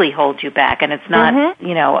really holds you back, and it's not,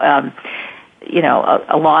 a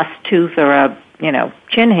lost tooth or a,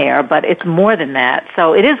 chin hair, but it's more than that.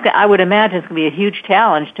 So it is, I would imagine it's going to be a huge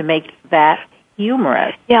challenge to make that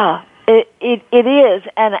humorous. Yeah, it is,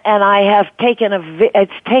 and I have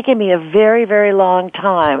it's taken me a very, very long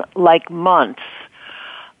time, like months,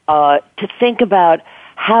 to think about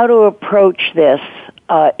how to approach this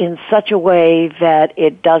in such a way that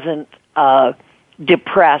it doesn't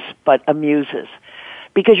depress but amuses.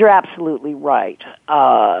 Because you're absolutely right.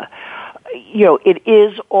 It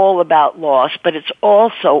is all about loss, but it's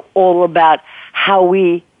also all about how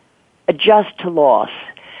we adjust to loss.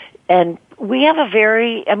 And we have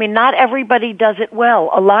not everybody does it well.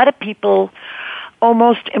 A lot of people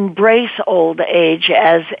almost embrace old age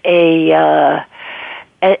as a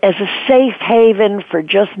safe haven for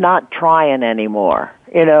just not trying anymore,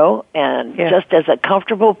 and just as a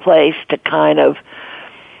comfortable place to kind of,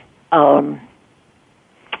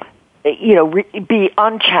 be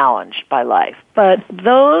unchallenged by life. But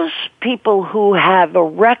those people who have a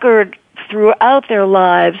record throughout their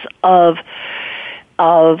lives of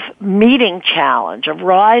meeting challenge, of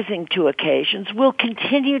rising to occasions, will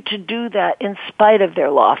continue to do that in spite of their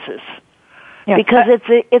losses. Yeah. Because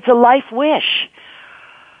it's a life wish.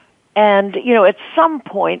 And, at some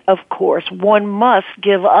point, of course, one must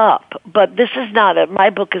give up. But this is my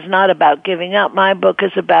book is not about giving up. My book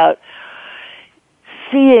is about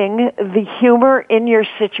seeing the humor in your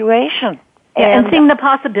situation. And seeing the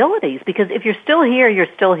possibilities, because if you're still here,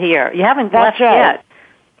 you're still here. You haven't left yet.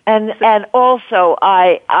 And also,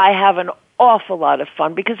 I have an awful lot of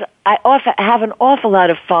fun, because I also have an awful lot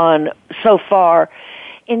of fun so far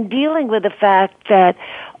in dealing with the fact that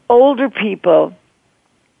older people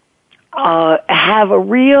have a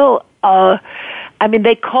real,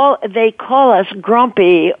 they call us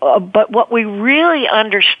grumpy, but what we really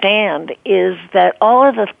understand is that all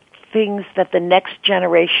of the things that the next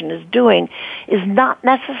generation is doing does not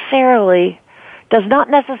necessarily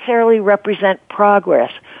represent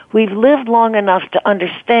progress. We've lived long enough to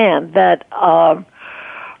understand that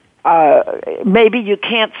maybe you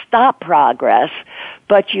can't stop progress,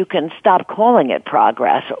 but you can stop calling it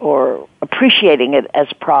progress or appreciating it as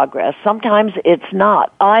progress. Sometimes it's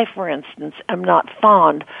not. I, for instance, am not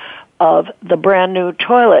fond of the brand new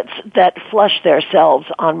toilets that flush themselves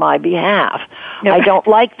on my behalf. I don't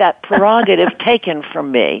like that prerogative taken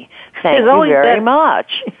from me. Thank you very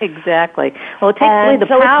much. Exactly. Well, it takes away the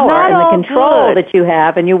power and the control that you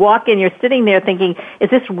have, and you walk in, you're sitting there thinking, is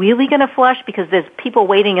this really going to flush? Because there's people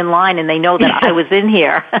waiting in line and they know that I was in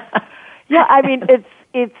here. Yeah,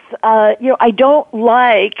 it's I don't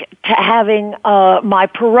like having my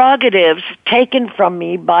prerogatives taken from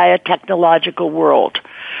me by a technological world.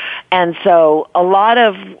 And so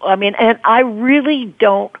and I really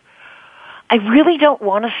don't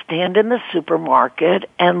want to stand in the supermarket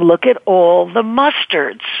and look at all the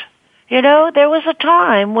mustards. There was a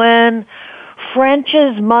time when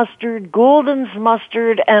French's mustard, Gulden's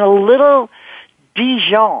mustard, and a little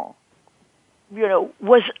Dijon,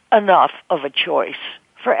 was enough of a choice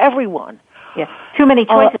for everyone. Yeah, too many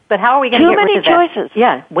choices. But how are we going to get rid of that? Too many choices.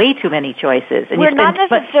 Yeah, way too many choices. And we're not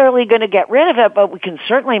necessarily going to get rid of it, but we can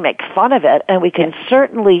certainly make fun of it, and we can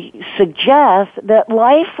certainly suggest that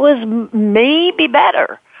life was maybe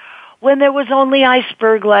better when there was only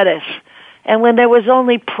iceberg lettuce and when there was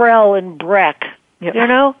only Prel and Breck. Yep.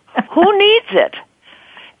 Who needs it?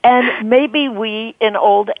 And maybe we in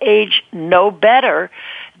old age know better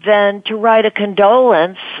than to write a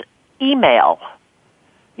condolence email.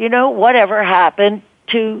 Whatever happened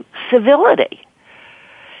to civility?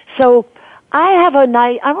 So I'm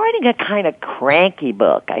writing a kind of cranky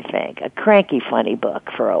book, I think, a cranky, funny book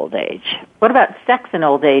for old age. What about sex in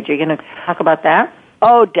old age? Are you going to talk about that?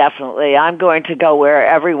 Oh, definitely. I'm going to go where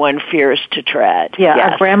everyone fears to tread. Yeah,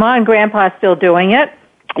 yes. Are Grandma and Grandpa still doing it?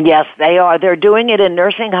 Yes, they are. They're doing it in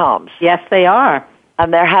nursing homes. Yes, they are.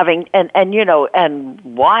 And they're having, and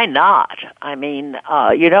why not?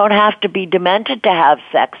 You don't have to be demented to have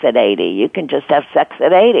sex at 80. You can just have sex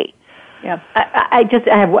at 80. Yeah.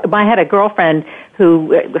 I had a girlfriend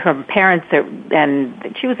who, her parents,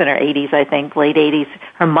 and she was in her 80s, I think, late 80s.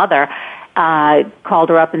 Her mother called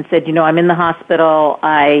her up and said, I'm in the hospital.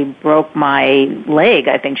 I broke my leg.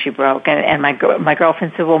 I think she broke. And my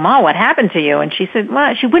girlfriend said, well, Ma, what happened to you? And she said,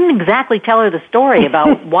 well, she wouldn't exactly tell her the story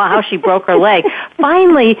about how she broke her leg.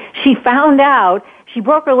 Finally, she found out she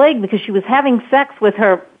broke her leg because she was having sex with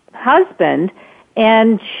her husband,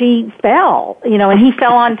 and she fell, and he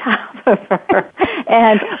fell on top of her.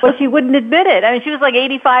 But she wouldn't admit it. She was like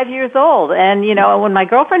 85 years old. And, when my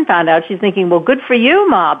girlfriend found out, she's thinking, well, good for you,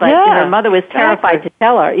 Ma. But her mother was terrified to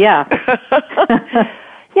tell her. Yeah.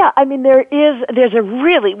 Yeah,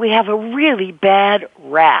 we have a really bad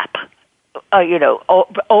rap.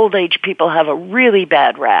 Old age people have a really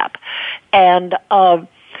bad rap. And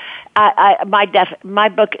my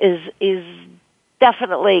book is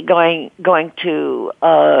definitely going to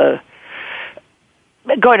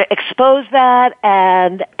expose that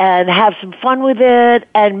and have some fun with it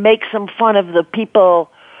and make some fun of the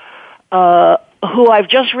people who I've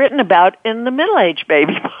just written about in the middle-aged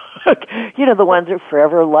baby book. The ones that are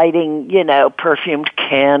forever lighting, perfumed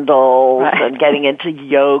candles and getting into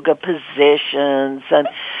yoga positions and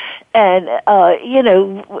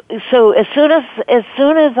so as soon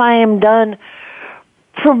as I am done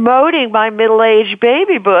promoting my middle-aged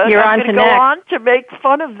baby book, I'm going to go on to make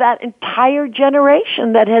fun of that entire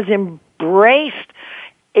generation that has embraced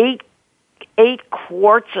 8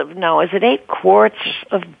 quarts of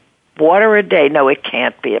water a day? No, it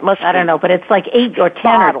can't be. It must. I don't know, but it's like 8 or 10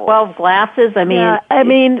 bottles. Or 12 glasses.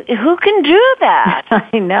 Who can do that?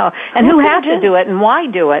 I know. And who has to do it, and why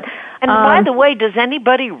do it? And by the way, does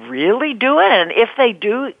anybody really do it? And if they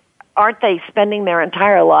do, aren't they spending their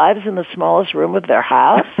entire lives in the smallest room of their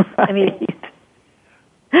house? Right.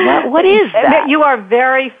 What is that? You are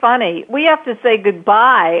very funny. We have to say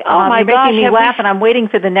goodbye. Oh my You're gosh, making me laugh, and I'm waiting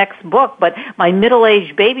for the next book. But my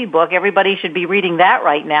middle-aged baby book, everybody should be reading that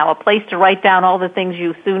right now. A place to write down all the things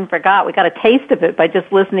you soon forgot. We got a taste of it by just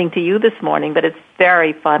listening to you this morning, but it's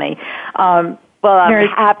very funny. Well, I'm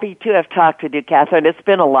happy to have talked with you, Kathryn. It's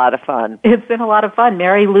been a lot of fun. It's been a lot of fun.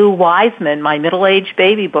 Mary-Lou Weisman, my middle-aged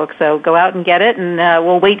baby book. So go out and get it, and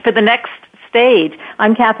we'll wait for the next stage.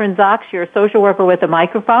 I'm Kathryn Zox, your social worker with a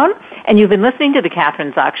microphone, and you've been listening to The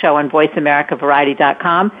Kathryn Zox Show on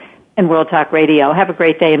VoiceAmericaVariety.com and World Talk Radio. Have a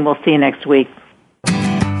great day, and we'll see you next week.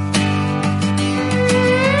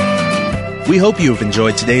 We hope you have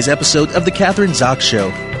enjoyed today's episode of The Kathryn Zox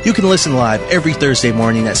Show. You can listen live every Thursday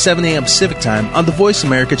morning at 7 a.m. Pacific Time on the Voice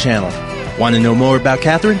America channel. Want to know more about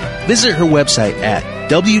Kathryn? Visit her website at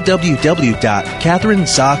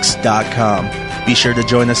www.kathrynzox.com. Be sure to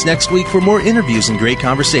join us next week for more interviews and great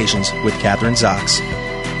conversations with Kathryn Zox.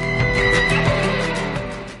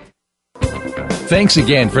 Thanks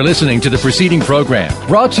again for listening to the preceding program,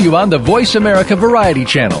 brought to you on the Voice America Variety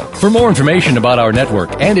Channel. For more information about our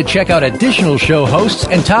network and to check out additional show hosts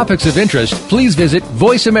and topics of interest, please visit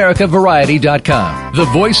VoiceAmericaVariety.com. The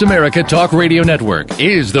Voice America Talk Radio Network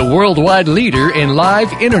is the worldwide leader in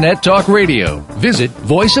live Internet talk radio. Visit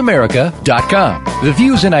VoiceAmerica.com. The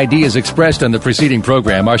views and ideas expressed on the preceding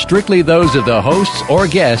program are strictly those of the hosts or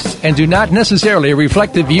guests and do not necessarily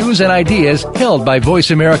reflect the views and ideas held by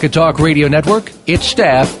Voice America Talk Radio Network, its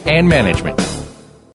staff, and management.